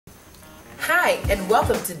Hi, and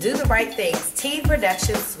welcome to Do the Right Things Teen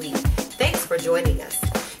Production Suite. Thanks for joining us.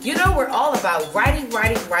 You know we're all about writing,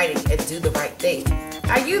 and do the right thing.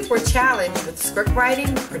 Our youth were challenged with script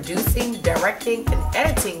writing, producing, directing, and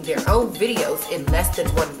editing their own videos in less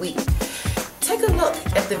than 1 week. Take a look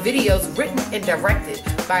at the videos written and directed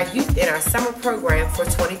by youth in our summer program for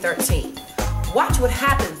 2013. Watch what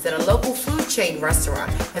happens at a local food chain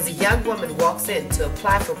restaurant as a young woman walks in to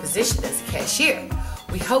apply for a position as a cashier.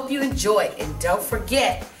 We hope you enjoy, and don't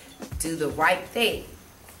forget, do the right thing.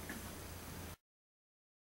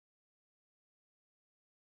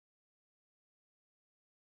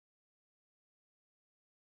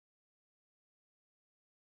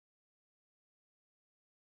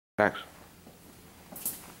 Thanks.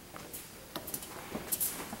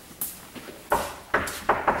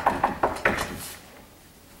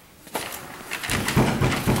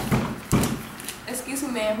 Excuse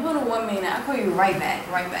me, ma'am. Hold on 1 minute. I'll call you right back.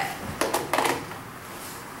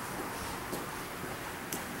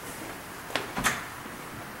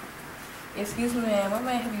 Excuse me, ma'am. What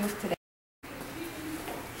may I help you with today?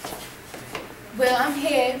 Well, I'm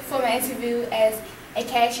here for my interview as a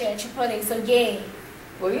cashier at Chipotle, so yay.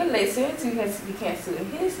 Well, you're late, so your interview has to be canceled. And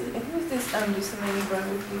who's this gentleman you brought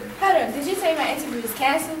with you? Hold up, did you say my interview was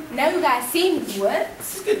canceled? Now you gotta see me. What?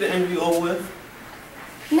 Let's get the interview over with.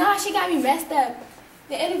 No, she got me messed up.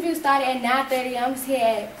 The interview started at 9:30. I was here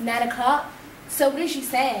at 9 o'clock. So what is she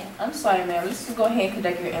saying? I'm sorry, ma'am. Let's just go ahead and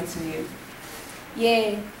conduct your interview.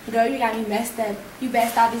 Yeah, girl, you got me messed up. You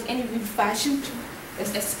better start this interview before I shoot you.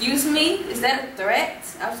 Excuse me? Is that a threat?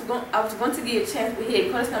 I was going to give you a chance, but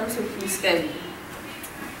here, call this number so we can reschedule.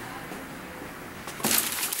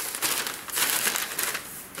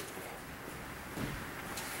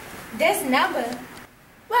 This number?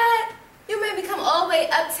 What? You made me come all the way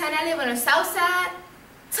uptown. I live on the south side?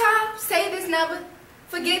 Tom, say this number.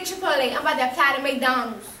 Forget Chipotle. I'm about to apply to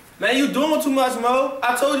McDonald's. Man, you doing too much, Mo.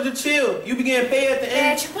 I told you to chill. You be getting paid at the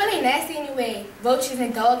Yeah, end. Chipotle nasty anyway. Roaches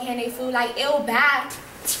and dog hand they food like ill bad.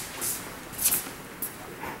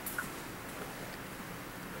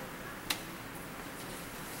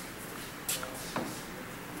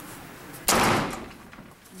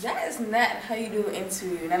 That is not how you do an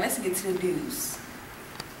interview. Now let's get to the do's.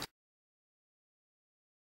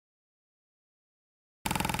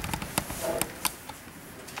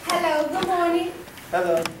 Hello, good morning.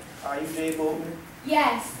 Hello. Are you Jay Boltman?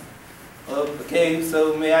 Yes, Okay,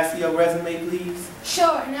 so may I see your resume, please?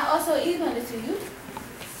 sure, and I also emailed it to you.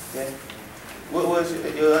 Okay. What was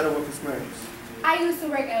your other work experience? I used to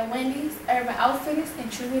work at Wendy's, Urban Outfitters,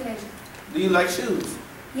 and True Religion. Do you like shoes?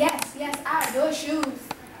 Yes, I adore shoes.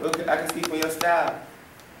 Okay, I can speak for your style.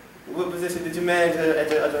 What position did you manage at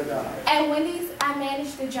your other job? At Wendy's, I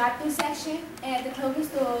managed the drive-thru section, and at the clothing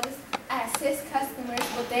stores, I assist customers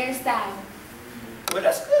with their style. Well,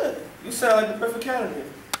 that's good. You sound like the perfect candidate.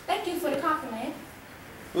 Thank you for the compliment.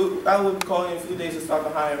 I will be calling you in a few days to start the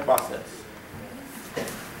hiring process.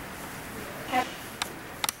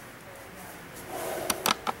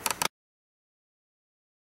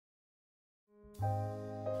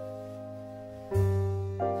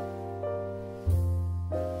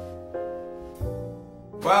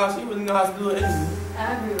 Wow, she really knows how to do an interview.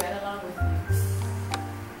 I'll be right along.